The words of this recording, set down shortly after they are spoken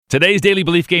Today's Daily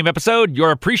Belief Game episode,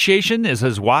 your appreciation is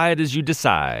as wide as you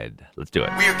decide. Let's do it.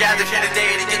 We are gathered here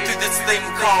today to get through this thing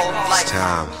called life. It's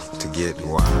time to get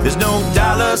wild. There's no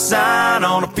dollar sign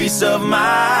on a piece of mind.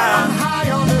 I'm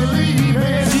high on believing.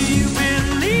 Do you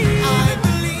believe?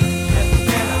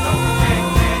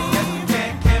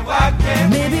 I believe.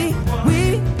 Maybe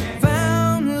we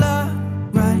found love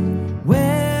right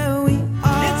where we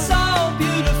are. It's all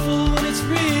beautiful when it's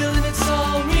real, and it's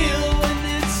all real when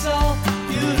it's all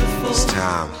beautiful. It's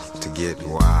time to get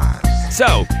wild.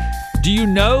 So, do you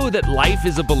know that life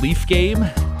is a belief game?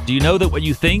 Do you know that what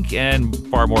you think, and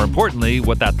far more importantly,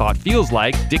 what that thought feels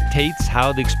like, dictates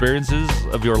how the experiences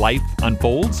of your life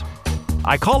unfolds?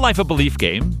 I call life a belief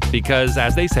game because,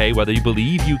 as they say, whether you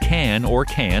believe you can or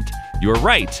can't, you're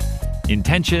right.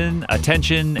 Intention,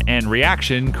 attention, and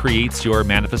reaction creates your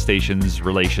manifestations,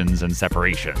 relations, and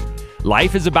separation.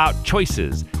 Life is about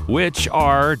choices, which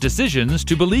are decisions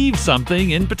to believe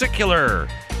something in particular.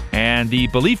 And the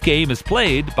belief game is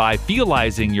played by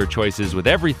feelizing your choices with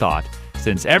every thought,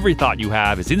 since every thought you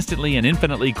have is instantly and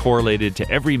infinitely correlated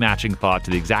to every matching thought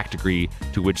to the exact degree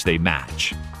to which they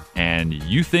match. And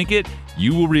you think it,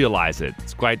 you will realize it.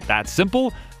 It's quite that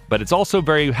simple, but it's also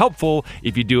very helpful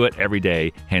if you do it every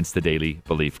day, hence the Daily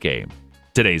Belief Game.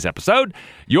 Today's episode,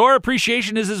 your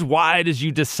appreciation is as wide as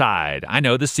you decide. I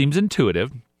know this seems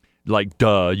intuitive, like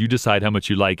duh, you decide how much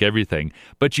you like everything,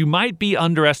 but you might be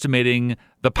underestimating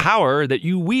the power that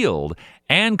you wield,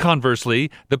 and conversely,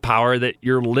 the power that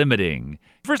you're limiting.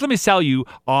 First, let me sell you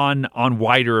on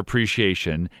wider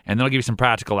appreciation, and then I'll give you some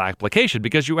practical application,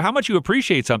 because how much you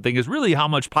appreciate something is really how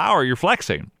much power you're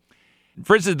flexing.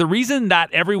 For instance, the reason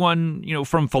that everyone,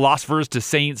 from philosophers to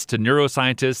saints to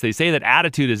neuroscientists, they say that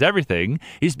attitude is everything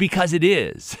is because it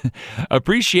is.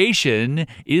 Appreciation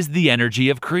is the energy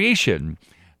of creation.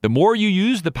 The more you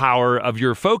use the power of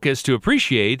your focus to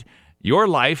appreciate, your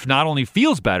life not only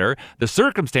feels better, the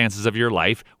circumstances of your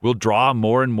life will draw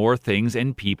more and more things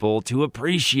and people to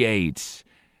appreciate.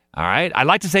 All right? I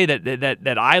like to say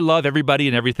that I love everybody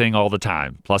and everything all the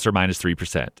time, plus or minus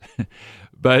 3%.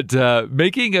 But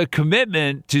making a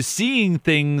commitment to seeing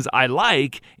things I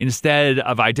like instead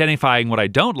of identifying what I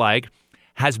don't like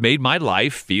has made my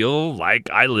life feel like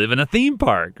I live in a theme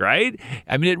park, right?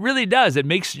 I mean, it really does. It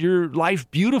makes your life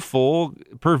beautiful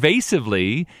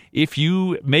pervasively if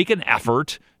you make an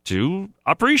effort to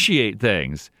appreciate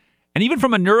things. And even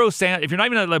from a neuroscience, if you're not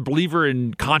even a believer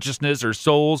in consciousness or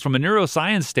souls, from a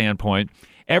neuroscience standpoint,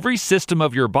 every system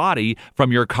of your body,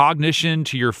 from your cognition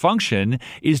to your function,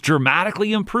 is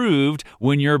dramatically improved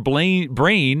when your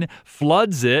brain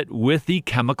floods it with the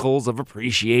chemicals of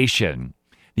appreciation.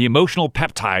 The emotional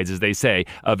peptides, as they say,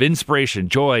 of inspiration,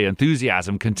 joy,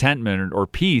 enthusiasm, contentment, or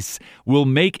peace will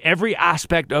make every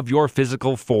aspect of your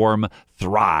physical form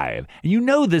thrive. And you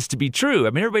know this to be true. I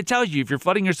mean, everybody tells you if you're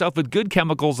flooding yourself with good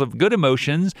chemicals of good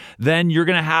emotions, then you're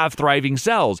going to have thriving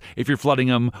cells. If you're flooding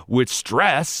them with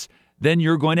stress, then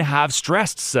you're going to have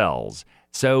stressed cells.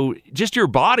 So just your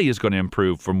body is going to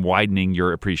improve from widening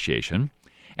your appreciation.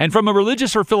 And from a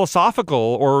religious or philosophical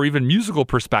or even musical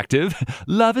perspective,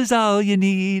 love is all you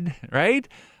need, right?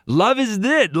 Love is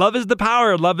it. Love is the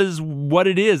power. Love is what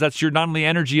it is. That's not only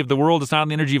energy of the world. It's not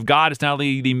only the energy of God. It's not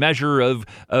only the measure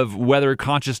of whether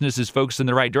consciousness is focused in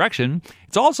the right direction.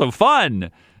 It's also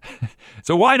fun.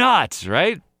 So why not,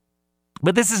 right?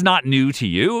 But this is not new to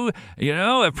you.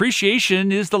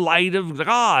 Appreciation is the light of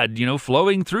God,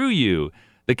 flowing through you.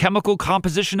 The chemical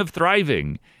composition of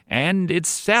thriving, and it's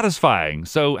satisfying.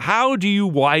 So how do you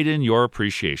widen your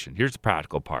appreciation? Here's the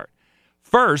practical part.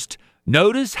 First,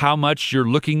 notice how much you're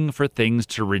looking for things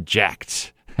to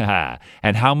reject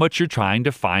and how much you're trying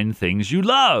to find things you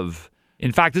love.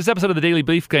 In fact, this episode of the Daily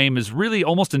Belief Game is really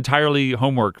almost entirely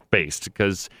homework-based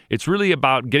because it's really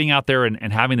about getting out there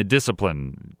and having the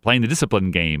discipline, playing the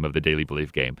discipline game of the Daily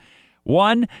Belief Game.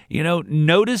 One,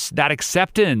 notice that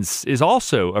acceptance is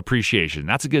also appreciation.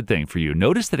 That's a good thing for you.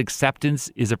 Notice that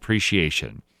acceptance is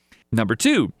appreciation. Number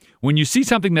two, when you see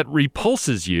something that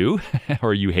repulses you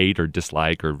or you hate or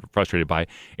dislike or frustrated by,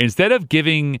 instead of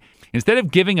giving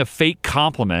a fake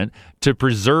compliment to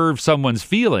preserve someone's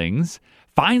feelings,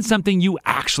 find something you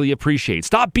actually appreciate.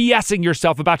 Stop BSing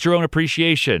yourself about your own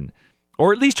appreciation,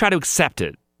 or at least try to accept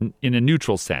it in a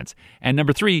neutral sense. And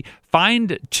number three,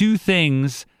 find two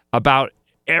things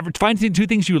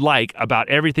you like about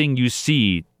everything you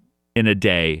see in a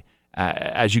day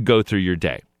as you go through your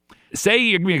day.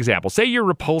 Give me an example. Say you're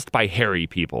repulsed by hairy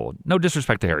people. No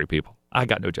disrespect to hairy people. I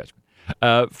got no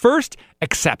judgment. First,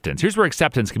 acceptance. Here's where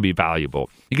acceptance can be valuable.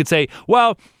 You could say,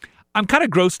 well, I'm kind of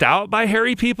grossed out by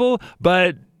hairy people,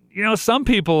 but some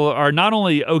people are not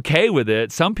only okay with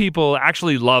it, some people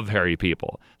actually love hairy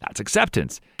people. That's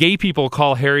acceptance. Gay people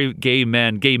call hairy gay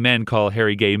men call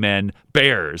hairy gay men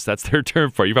bears. That's their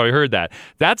term for it. You've probably heard that.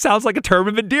 That sounds like a term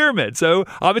of endearment. So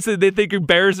obviously they think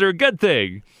bears are a good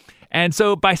thing. And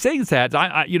so by saying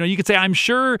that, you could say, I'm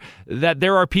sure that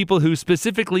there are people who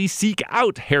specifically seek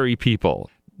out hairy people.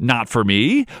 Not for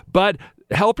me, but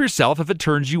help yourself if it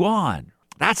turns you on.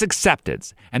 That's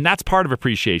acceptance. And that's part of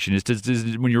appreciation is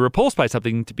when you're repulsed by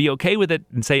something, to be okay with it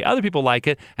and say other people like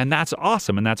it. And that's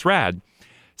awesome. And that's rad.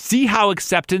 See how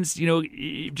acceptance,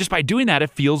 just by doing that,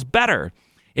 it feels better.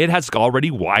 It has already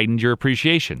widened your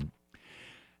appreciation.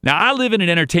 Now, I live in an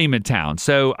entertainment town,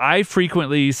 so I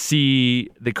frequently see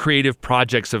the creative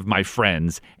projects of my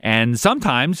friends, and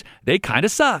sometimes they kind of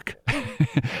suck.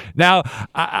 Now,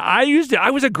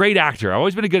 I was a great actor. I've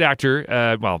always been a good actor.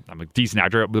 I'm a decent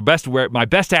actor. My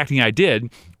best acting I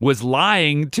did was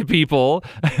lying to people.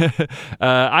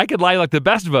 I could lie like the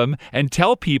best of them and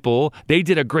tell people they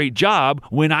did a great job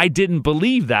when I didn't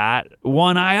believe that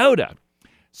one iota.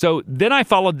 So then I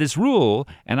followed this rule,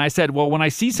 and I said, well, when I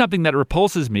see something that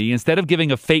repulses me, instead of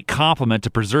giving a fake compliment to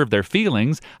preserve their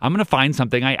feelings, I'm going to find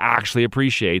something I actually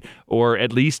appreciate, or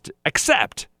at least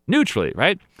accept neutrally,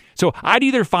 right? So I'd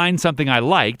either find something I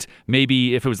liked,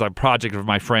 maybe if it was a project of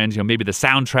my friends, maybe the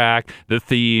soundtrack, the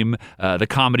theme, the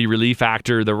comedy relief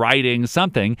actor, the writing,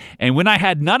 something. And when I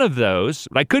had none of those,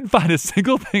 I couldn't find a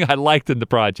single thing I liked in the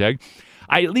project,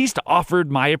 I at least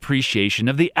offered my appreciation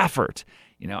of the effort.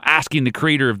 Asking the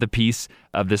creator of the piece,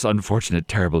 of this unfortunate,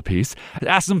 terrible piece,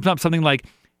 ask them something like,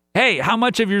 hey, how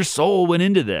much of your soul went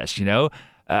into this?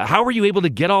 How were you able to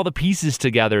get all the pieces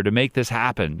together to make this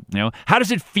happen? How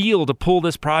does it feel to pull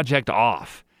this project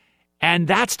off? And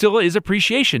that still is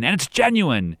appreciation, and it's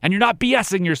genuine, and you're not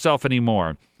BSing yourself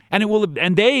anymore. And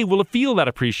they will feel that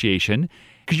appreciation,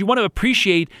 because you want to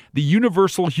appreciate the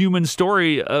universal human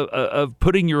story of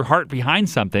putting your heart behind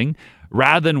something,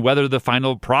 rather than whether the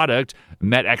final product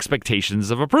met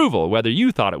expectations of approval, whether you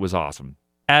thought it was awesome.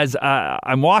 As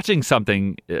I'm watching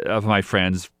something of my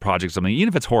friend's project, something, even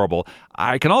if it's horrible,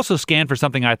 I can also scan for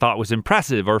something I thought was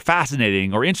impressive or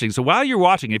fascinating or interesting. So while you're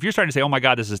watching, if you're starting to say, oh my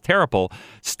God, this is terrible,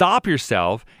 stop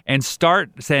yourself and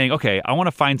start saying, okay, I want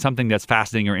to find something that's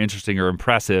fascinating or interesting or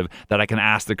impressive that I can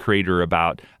ask the creator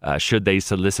about, should they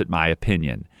solicit my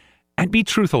opinion. And be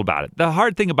truthful about it. The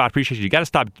hard thing about appreciation, you got to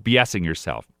stop BSing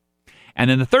yourself. And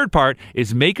then the third part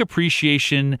is make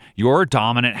appreciation your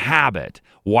dominant habit.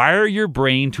 Wire your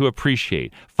brain to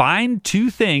appreciate. Find 2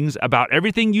 things about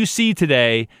everything you see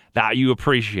today that you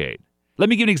appreciate. Let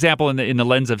me give an example in the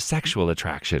lens of sexual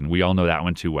attraction. We all know that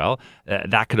one too well.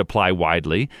 That could apply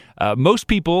widely. Most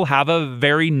people have a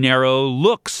very narrow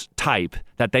looks type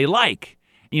that they like.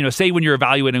 Say when you're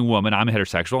evaluating a woman, I'm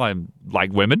heterosexual, I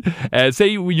like women.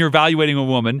 Say when you're evaluating a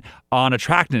woman on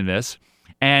attractiveness,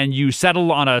 and you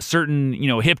settle on a certain,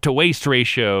 hip to waist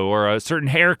ratio or a certain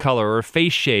hair color or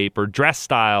face shape or dress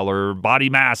style or body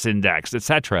mass index,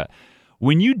 etc.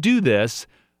 When you do this,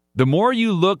 the more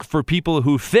you look for people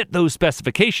who fit those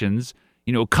specifications,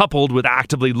 coupled with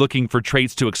actively looking for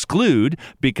traits to exclude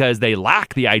because they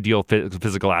lack the ideal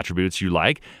physical attributes you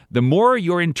like, the more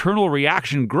your internal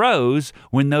reaction grows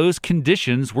when those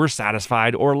conditions were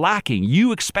satisfied or lacking.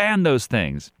 You expand those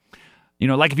things.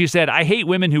 Like if you said, I hate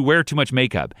women who wear too much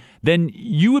makeup, then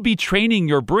you would be training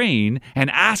your brain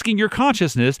and asking your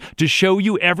consciousness to show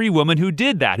you every woman who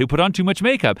did that, who put on too much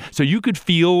makeup. So you could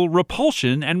feel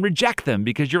repulsion and reject them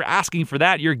because you're asking for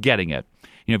that, you're getting it.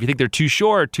 If you think they're too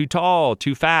short, too tall,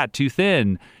 too fat, too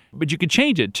thin, but you could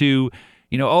change it to,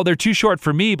 they're too short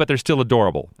for me, but they're still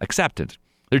adorable. Acceptance.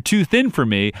 They're too thin for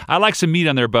me. I like some meat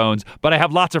on their bones, but I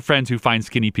have lots of friends who find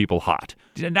skinny people hot.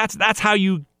 And that's how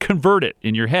you convert it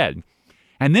in your head.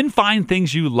 And then find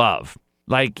things you love.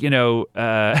 Like,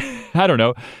 I don't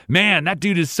know, man, that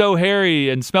dude is so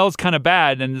hairy and smells kind of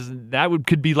bad. And that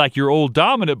could be like your old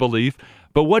dominant belief.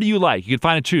 But what do you like? You can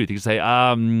find a truth. You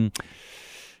can say,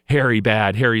 hairy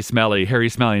bad, hairy smelly.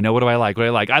 No, what do I like?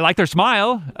 I like their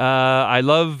smile. I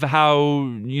love how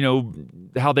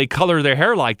they color their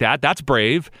hair like that. That's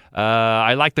brave.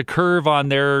 I like the curve on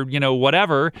their,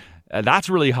 whatever. That's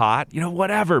really hot.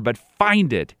 Whatever, but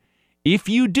find it. If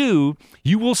you do,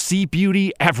 you will see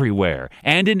beauty everywhere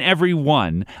and in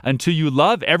everyone until you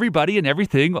love everybody and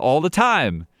everything all the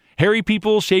time. Hairy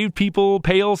people, shaved people,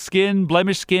 pale skin,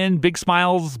 blemished skin, big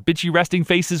smiles, bitchy resting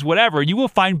faces, whatever. You will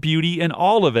find beauty in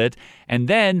all of it. And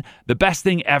then the best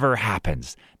thing ever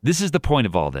happens. This is the point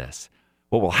of all this.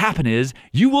 What will happen is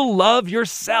you will love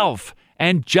yourself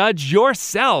and judge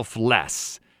yourself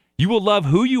less. You will love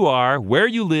who you are, where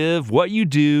you live, what you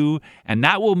do, and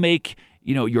that will make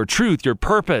your truth, your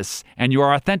purpose, and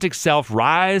your authentic self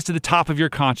rise to the top of your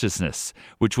consciousness,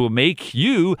 which will make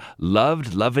you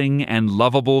loved, loving, and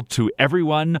lovable to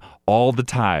everyone all the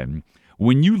time.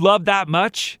 When you love that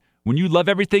much, when you love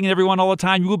everything and everyone all the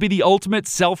time, you will be the ultimate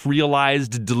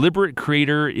self-realized, deliberate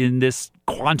creator in this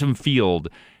quantum field.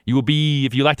 You will be,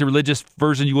 if you like the religious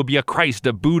version, you will be a Christ,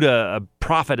 a Buddha, a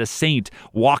prophet, a saint,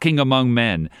 walking among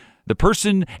men. The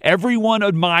person everyone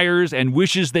admires and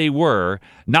wishes they were,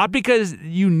 not because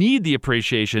you need the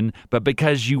appreciation, but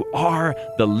because you are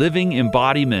the living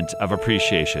embodiment of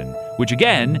appreciation, which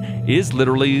again is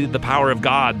literally the power of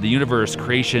God, the universe,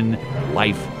 creation,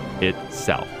 life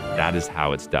itself. That is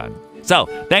how it's done. So,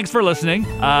 thanks for listening.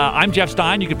 I'm Jeff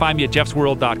Stein. You can find me at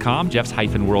jeffsworld.com,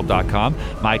 jeffs-world.com.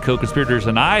 My co-conspirators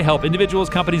and I help individuals,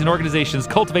 companies, and organizations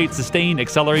cultivate, sustain,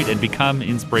 accelerate, and become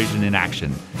inspiration in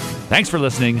action. Thanks for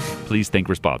listening. Please think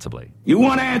responsibly. You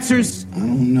want answers? I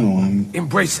don't know.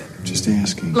 Embrace it. Just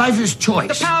asking. Life is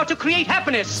choice. The power to create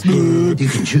happiness. You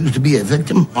can choose to be a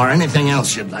victim or anything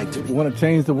else you'd like to be. You want to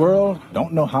change the world?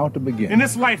 Don't know how to begin. In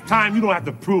this lifetime, you don't have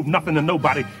to prove nothing to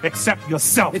nobody except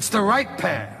yourself. It's the right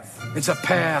path. It's a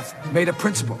path made of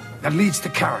principle that leads to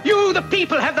character. You, the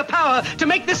people, have the power to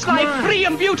make this life free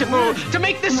and beautiful, to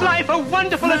make this life a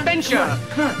wonderful adventure.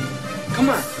 Come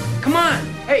on. Come on.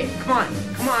 Hey, come on.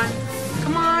 Come on.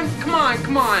 Come on. Come on.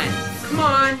 Come on. Come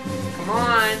on. Come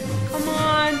on. Come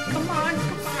on. Come on.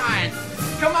 Come on.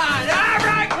 Come on. All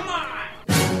right, come on.